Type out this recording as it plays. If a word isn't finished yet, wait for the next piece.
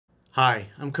Hi,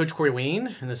 I'm Coach Corey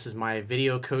Wayne, and this is my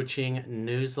video coaching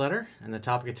newsletter. And the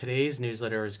topic of today's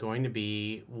newsletter is going to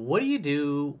be, what do you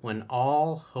do when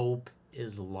all hope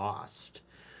is lost?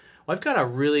 Well, I've got a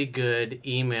really good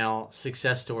email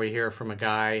success story here from a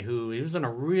guy who he was in a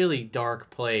really dark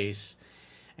place,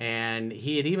 and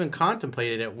he had even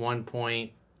contemplated at one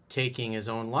point taking his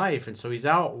own life. And so he's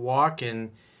out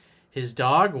walking his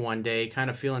dog one day, kind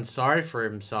of feeling sorry for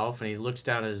himself, and he looks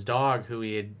down at his dog who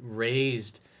he had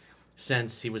raised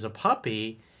since he was a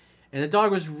puppy, and the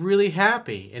dog was really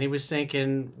happy, and he was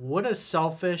thinking, what a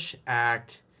selfish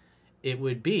act it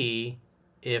would be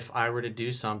if I were to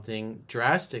do something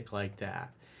drastic like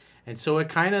that. And so it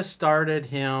kind of started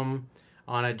him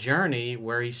on a journey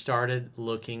where he started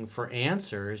looking for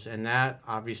answers, and that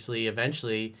obviously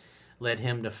eventually led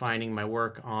him to finding my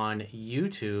work on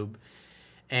YouTube.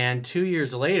 And 2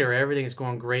 years later, everything's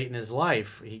going great in his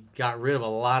life. He got rid of a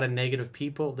lot of negative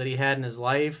people that he had in his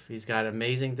life. He's got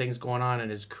amazing things going on in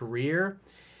his career.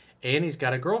 And he's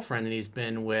got a girlfriend that he's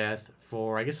been with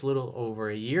for, I guess, a little over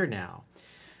a year now.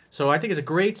 So I think it's a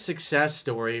great success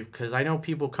story because I know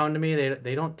people come to me,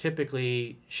 they don't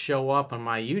typically show up on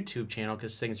my YouTube channel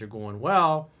because things are going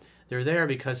well. They're there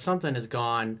because something has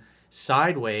gone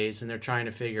sideways and they're trying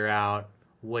to figure out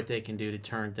what they can do to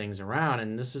turn things around.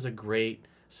 And this is a great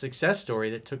success story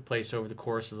that took place over the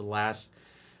course of the last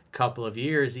couple of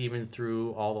years, even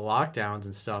through all the lockdowns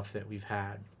and stuff that we've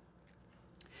had.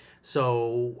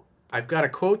 So I've got a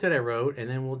quote that I wrote, and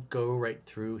then we'll go right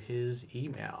through his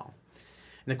email.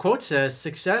 And the quote says,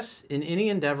 "Success in any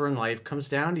endeavor in life comes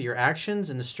down to your actions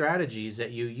and the strategies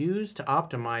that you use to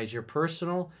optimize your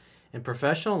personal and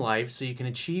professional life so you can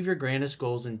achieve your grandest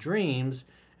goals and dreams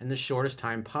in the shortest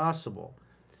time possible.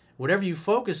 Whatever you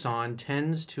focus on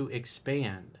tends to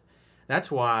expand.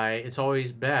 That's why it's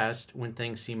always best when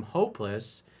things seem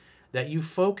hopeless that you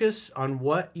focus on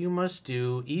what you must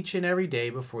do each and every day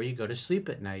before you go to sleep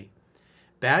at night.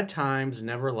 Bad times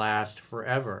never last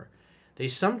forever. They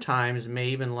sometimes may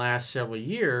even last several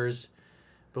years,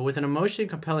 but with an emotionally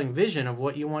compelling vision of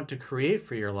what you want to create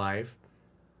for your life,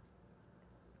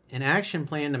 an action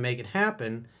plan to make it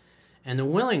happen, and the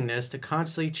willingness to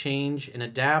constantly change and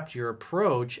adapt your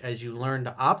approach as you learn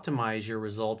to optimize your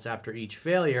results after each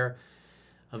failure,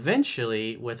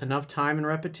 eventually, with enough time and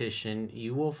repetition,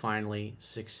 you will finally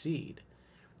succeed.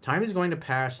 Time is going to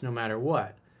pass no matter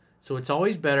what, so it's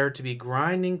always better to be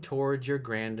grinding towards your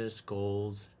grandest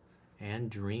goals and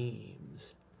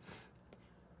dreams."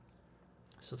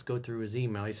 So let's go through his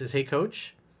email. He says, "Hey,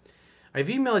 Coach, I've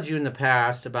emailed you in the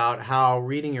past about how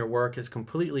reading your work has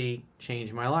completely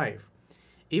changed my life.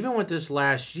 Even with this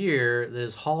last year that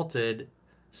has halted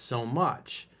so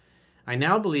much, I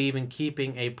now believe in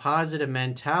keeping a positive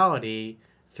mentality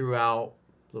throughout,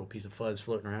 little piece of fuzz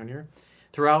floating around here,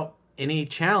 throughout any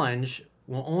challenge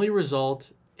will only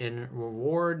result in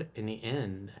reward in the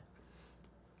end.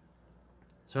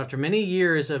 So after many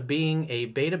years of being a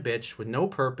beta bitch with no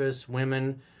purpose,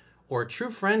 women, or true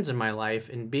friends in my life,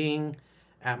 and being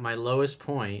at my lowest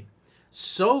point,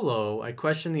 so low I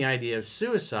questioned the idea of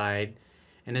suicide.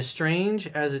 And as strange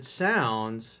as it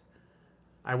sounds,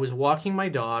 I was walking my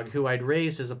dog, who I'd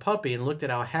raised as a puppy, and looked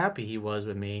at how happy he was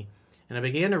with me. And I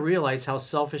began to realize how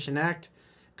selfish an act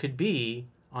could be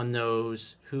on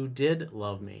those who did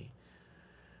love me."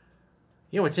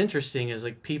 You know, what's interesting is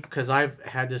like people, because I've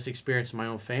had this experience in my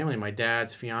own family. My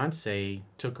dad's fiance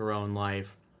took her own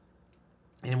life.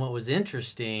 And what was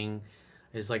interesting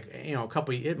is like, you know,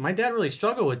 my dad really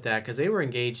struggled with that because they were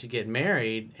engaged to get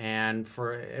married, and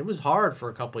it was hard for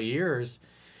a couple of years.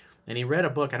 And he read a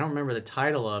book, I don't remember the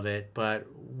title of it,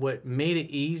 but what made it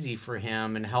easy for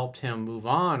him and helped him move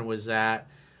on was that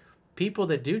people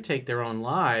that do take their own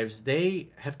lives, they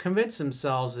have convinced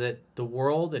themselves that the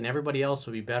world and everybody else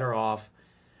would be better off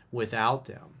without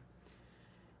them.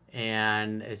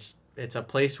 And it's a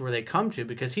place where they come to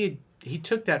because he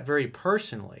took that very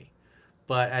personally.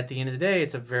 But at the end of the day,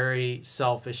 it's a very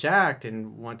selfish act,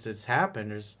 and once it's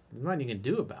happened, there's nothing you can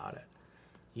do about it.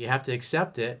 You have to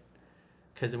accept it,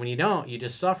 because when you don't, you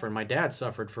just suffer. And my dad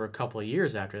suffered for a couple of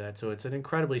years after that, so it's an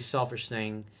incredibly selfish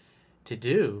thing to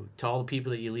do to all the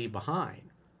people that you leave behind.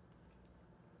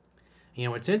 You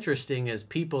know, what's interesting is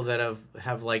people that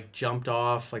have like jumped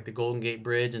off like the Golden Gate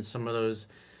Bridge and some of those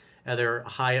other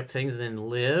high up things and then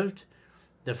lived.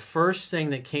 The first thing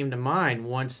that came to mind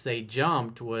once they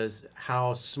jumped was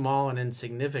how small and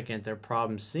insignificant their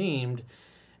problems seemed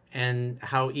and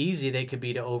how easy they could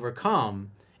be to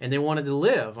overcome. And they wanted to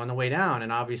live on the way down.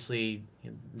 And obviously,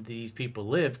 these people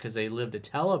lived because they lived to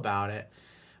tell about it.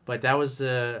 But that was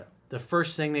the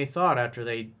first thing they thought after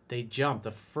they jumped.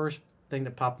 The first thing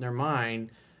that popped in their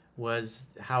mind was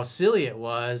how silly it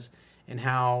was and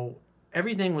how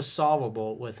everything was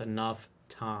solvable with enough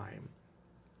time.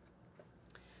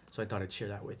 So I thought I'd share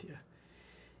that with you.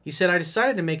 He said, I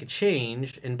decided to make a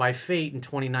change, and by fate in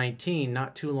 2019,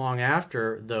 not too long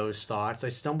after those thoughts, I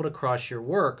stumbled across your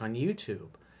work on YouTube.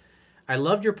 I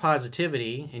loved your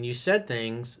positivity, and you said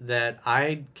things that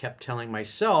I kept telling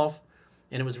myself,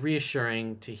 and it was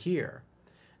reassuring to hear.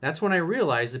 That's when I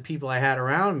realized the people I had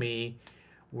around me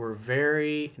were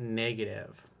very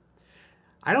negative.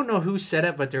 I don't know who said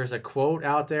it, but there's a quote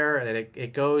out there that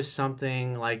it goes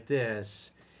something like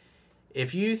this.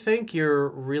 If you think you're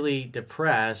really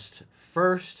depressed,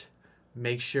 first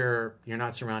make sure you're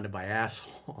not surrounded by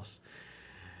assholes.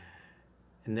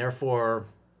 And therefore,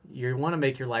 you want to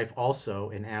make your life also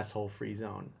an asshole-free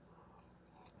zone.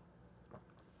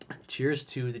 Cheers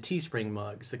to the Teespring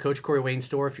mugs, the Coach Corey Wayne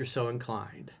store if you're so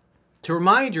inclined. To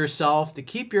remind yourself to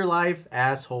keep your life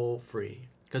asshole-free.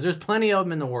 Because there's plenty of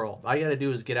them in the world. All you got to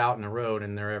do is get out in the road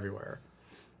and they're everywhere.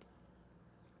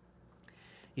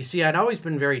 You see, I'd always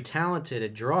been very talented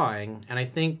at drawing, and I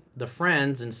think the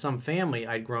friends and some family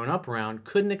I'd grown up around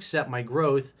couldn't accept my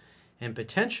growth and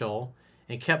potential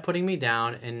and kept putting me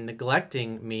down and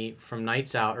neglecting me from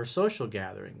nights out or social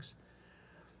gatherings.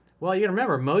 Well, you gotta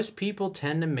remember, most people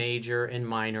tend to major in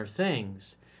minor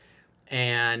things.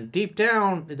 And deep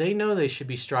down, they know they should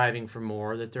be striving for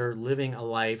more, that they're living a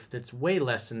life that's way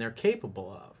less than they're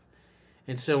capable of.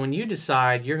 And so when you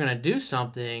decide you're going to do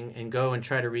something and go and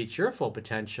try to reach your full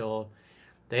potential,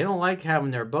 they don't like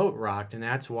having their boat rocked, and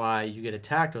that's why you get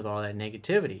attacked with all that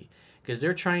negativity. Because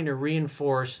they're trying to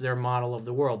reinforce their model of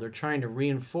the world. They're trying to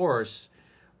reinforce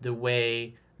the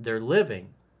way they're living.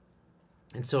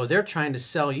 And so they're trying to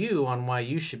sell you on why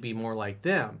you should be more like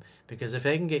them. Because if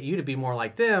they can get you to be more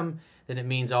like them, then it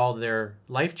means all their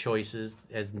life choices,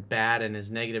 as bad and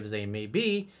as negative as they may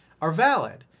be, are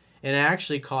valid. And it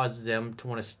actually causes them to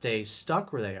want to stay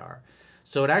stuck where they are.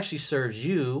 So it actually serves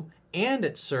you and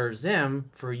it serves them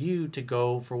for you to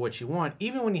go for what you want,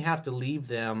 even when you have to leave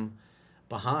them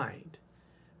behind.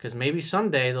 Because maybe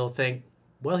someday they'll think,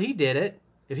 well, he did it.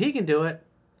 If he can do it,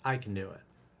 I can do it.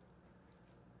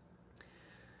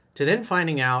 To then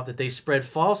finding out that they spread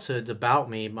falsehoods about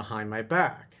me behind my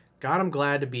back. God, I'm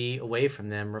glad to be away from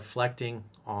them, reflecting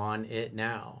on it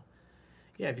now.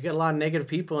 Yeah, if you got a lot of negative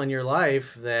people in your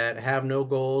life that have no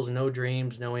goals, no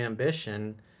dreams, no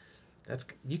ambition,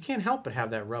 you can't help but have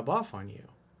that rub off on you.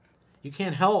 You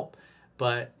can't help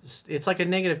but it's like a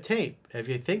negative tape. If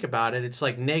you think about it, it's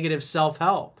like negative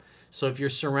self-help. So if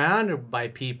you're surrounded by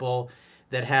people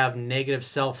that have negative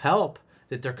self-help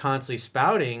that they're constantly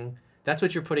spouting, that's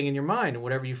what you're putting in your mind, and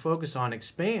whatever you focus on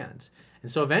expands. And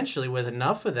so eventually, with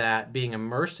enough of that, being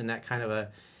immersed in that kind of a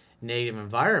negative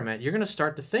environment, you're going to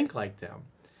start to think like them.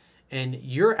 And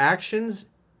your actions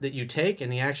that you take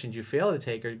and the actions you fail to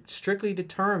take are strictly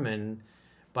determined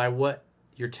by what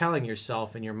you're telling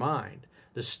yourself in your mind,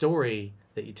 the story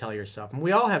that you tell yourself. And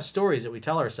we all have stories that we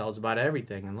tell ourselves about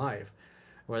everything in life,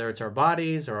 whether it's our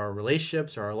bodies or our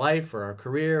relationships or our life or our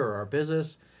career or our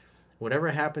business, whatever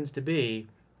it happens to be.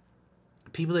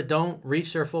 People that don't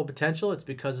reach their full potential, it's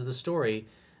because of the story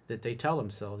that they tell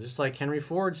themselves. Just like Henry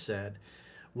Ford said,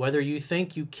 whether you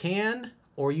think you can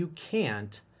or you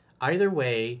can't, either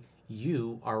way,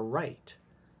 you are right.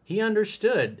 He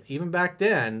understood, even back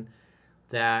then,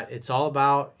 that it's all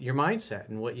about your mindset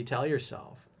and what you tell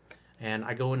yourself. And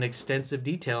I go into extensive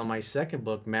detail in my second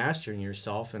book, Mastering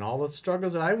Yourself, and all the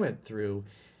struggles that I went through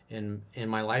in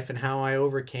my life and how I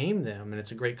overcame them. And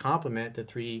it's a great compliment to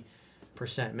 3%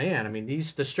 Man. I mean,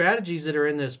 the strategies that are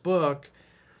in this book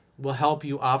will help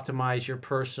you optimize your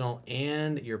personal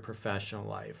and your professional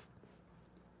life.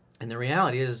 And the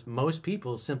reality is most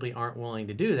people simply aren't willing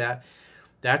to do that.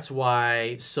 That's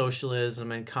why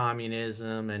socialism and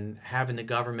communism and having the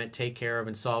government take care of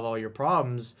and solve all your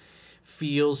problems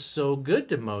feels so good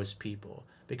to most people.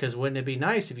 Because wouldn't it be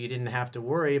nice if you didn't have to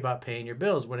worry about paying your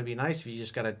bills? Wouldn't it be nice if you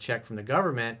just got a check from the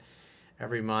government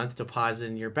every month, deposit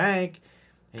in your bank,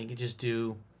 and you could just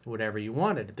do whatever you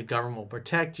wanted? If the government will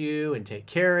protect you and take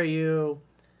care of you.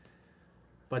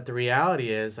 But the reality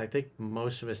is, I think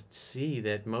most of us see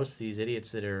that most of these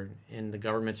idiots that are in the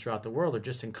governments throughout the world are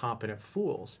just incompetent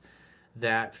fools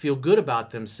that feel good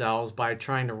about themselves by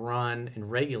trying to run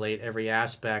and regulate every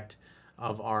aspect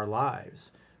of our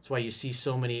lives. That's why you see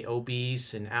so many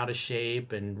obese and out of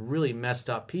shape and really messed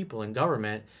up people in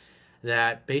government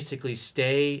that basically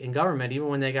stay in government even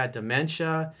when they got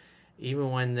dementia,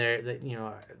 even when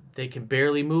they can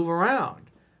barely move around.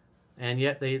 And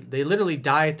yet they literally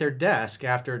die at their desk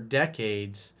after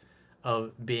decades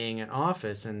of being in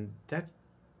office, and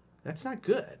that's not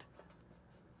good.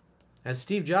 As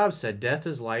Steve Jobs said, death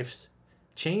is life's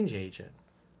change agent.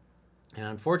 And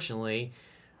unfortunately,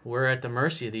 we're at the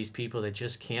mercy of these people that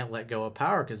just can't let go of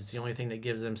power because it's the only thing that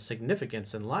gives them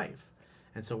significance in life.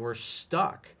 And so we're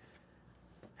stuck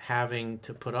having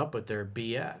to put up with their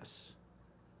BS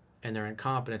and their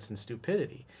incompetence and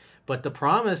stupidity. But the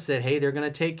promise that, hey, they're going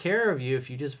to take care of you if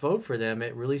you just vote for them,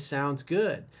 it really sounds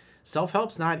good.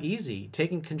 Self-help's not easy.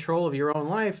 Taking control of your own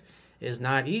life is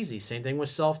not easy. Same thing with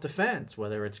self-defense,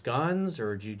 whether it's guns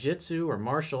or jiu-jitsu or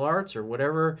martial arts or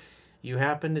whatever you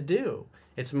happen to do.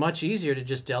 It's much easier to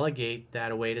just delegate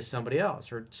that away to somebody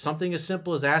else, or something as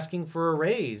simple as asking for a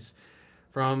raise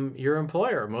from your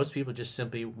employer. Most people just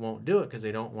simply won't do it because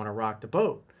they don't want to rock the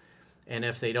boat. And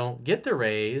if they don't get the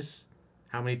raise,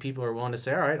 how many people are willing to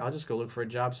say, all right, I'll just go look for a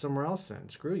job somewhere else then.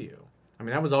 Screw you. I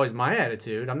mean, that was always my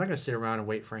attitude. I'm not going to sit around and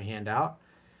wait for a handout.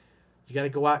 You got to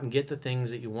go out and get the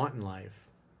things that you want in life.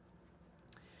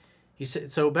 He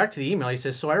said, so back to the email, he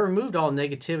says, so I removed all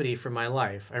negativity from my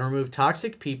life. I removed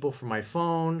toxic people from my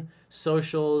phone,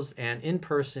 socials, and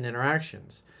in-person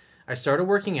interactions. I started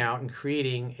working out and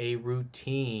creating a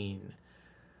routine.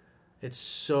 It's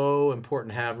so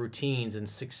important to have routines and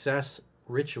success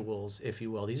rituals, if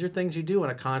you will. These are things you do on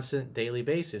a constant daily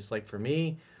basis. Like for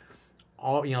me,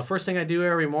 first thing I do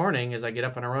every morning is I get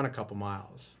up and I run a couple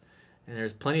miles. And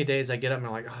there's plenty of days I get up and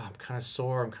I'm like, oh, I'm kind of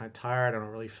sore, I'm kind of tired, I don't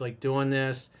really feel like doing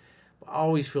this. But I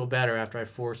always feel better after I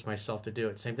force myself to do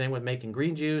it. Same thing with making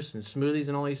green juice and smoothies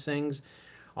and all these things.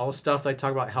 All the stuff that I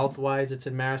talk about health-wise, it's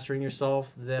in Mastering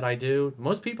Yourself that I do.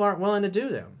 Most people aren't willing to do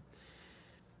them.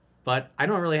 But I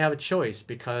don't really have a choice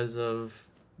because of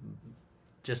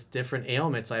just different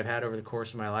ailments I've had over the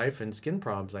course of my life and skin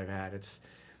problems I've had. It's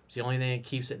the only thing that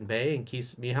keeps it in bay and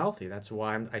keeps me healthy. That's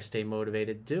why I stay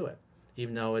motivated to do it,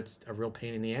 even though it's a real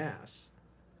pain in the ass.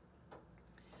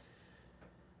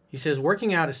 He says,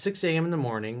 working out at 6 a.m. in the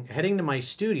morning, heading to my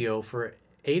studio for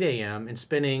 8 a.m. and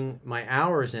spending my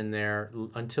hours in there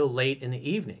until late in the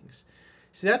evenings.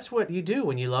 See, that's what you do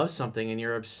when you love something and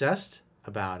you're obsessed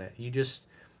about it.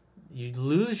 You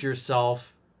lose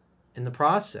yourself in the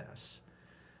process.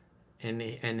 And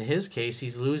in his case,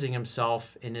 he's losing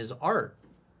himself in his art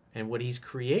and what he's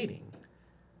creating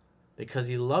because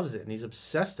he loves it and he's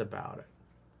obsessed about it.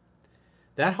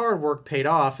 That hard work paid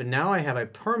off, and now I have a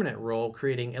permanent role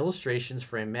creating illustrations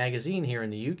for a magazine here in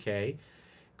the UK,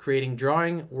 creating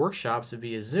drawing workshops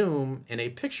via Zoom, and a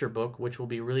picture book which will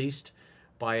be released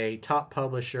by a top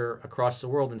publisher across the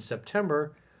world in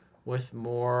September, with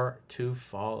more to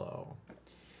follow.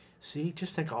 See,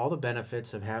 just think all the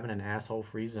benefits of having an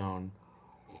asshole-free zone.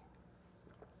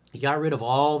 You got rid of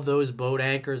all of those boat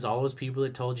anchors, all those people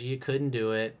that told you couldn't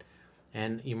do it,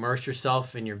 and immerse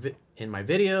yourself in my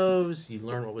videos. You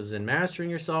learn what was in Mastering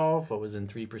Yourself, what was in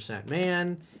 3%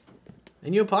 Man,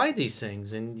 and you applied these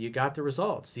things, and you got the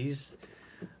results. These,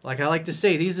 like I like to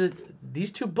say,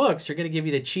 these two books are going to give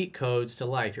you the cheat codes to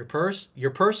life. Your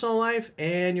personal life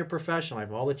and your professional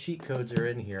life. All the cheat codes are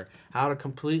in here. How to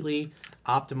completely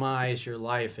optimize your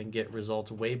life and get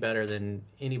results way better than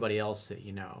anybody else that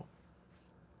you know.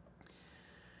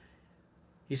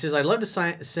 He says, I'd love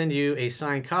to send you a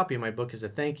signed copy of my book as a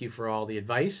thank you for all the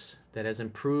advice that has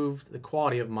improved the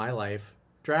quality of my life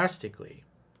drastically.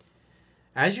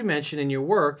 As you mentioned in your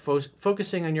work,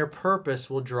 focusing on your purpose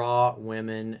will draw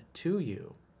women to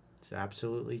you. It's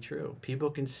absolutely true. People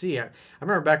can see. I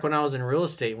remember back when I was in real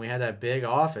estate and we had that big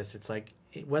office, it's like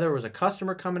whether it was a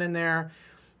customer coming in there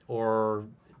or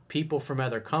people from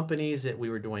other companies that we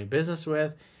were doing business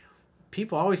with,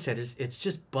 people always said it's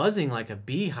just buzzing like a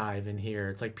beehive in here.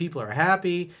 It's like people are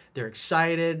happy, they're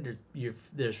excited,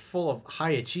 there's full of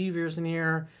high achievers in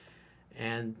here,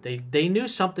 and they knew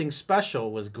something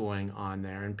special was going on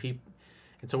there, and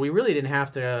so we really didn't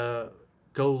have to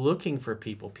go looking for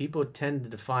people. People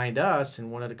tended to find us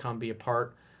and wanted to come be a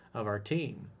part of our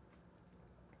team.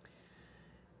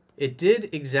 It did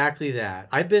exactly that.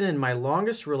 I've been in my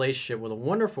longest relationship with a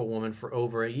wonderful woman for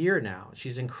over a year now.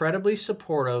 She's incredibly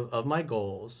supportive of my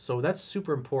goals, so that's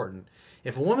super important.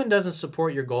 If a woman doesn't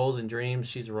support your goals and dreams,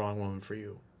 she's the wrong woman for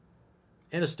you.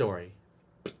 End of story.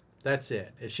 That's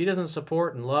it. If she doesn't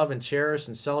support and love and cherish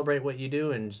and celebrate what you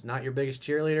do and is not your biggest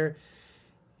cheerleader,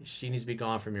 she needs to be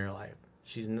gone from your life.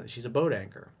 She's a boat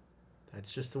anchor.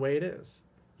 That's just the way it is.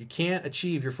 You can't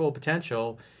achieve your full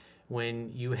potential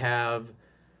when you have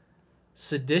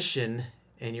sedition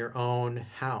in your own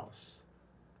house.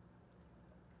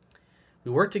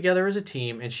 We work together as a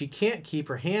team, and she can't keep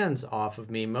her hands off of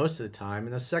me most of the time,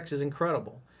 and the sex is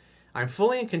incredible. I'm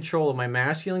fully in control of my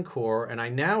masculine core, and I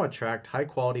now attract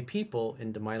high-quality people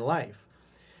into my life.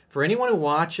 For anyone who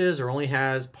watches or only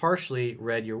has partially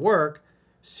read your work,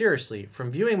 Seriously,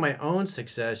 from viewing my own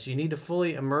success, you need to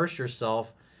fully immerse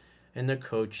yourself in the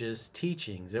coach's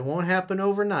teachings. It won't happen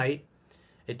overnight.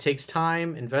 It takes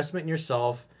time, investment in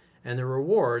yourself, and the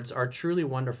rewards are truly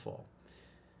wonderful.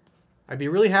 I'd be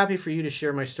really happy for you to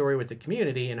share my story with the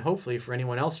community, and hopefully for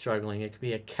anyone else struggling, it could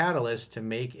be a catalyst to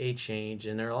make a change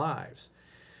in their lives.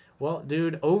 Well,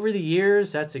 dude, over the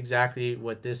years, that's exactly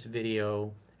what this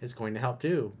video is going to help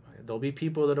do. There'll be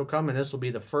people that'll come, and this will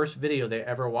be the first video they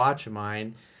ever watch of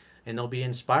mine, and they'll be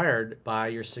inspired by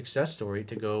your success story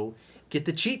to go get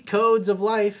the cheat codes of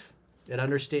life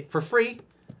for free.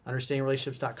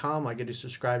 UnderstandingRelationships.com. I get to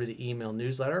subscribe to the email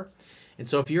newsletter. And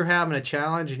so if you're having a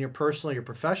challenge in your personal or your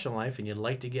professional life and you'd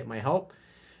like to get my help,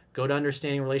 go to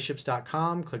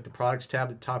UnderstandingRelationships.com, click the products tab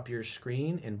at the top of your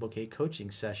screen, and book a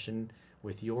coaching session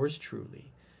with yours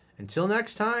truly. Until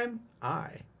next time,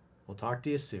 I will talk to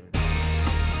you soon.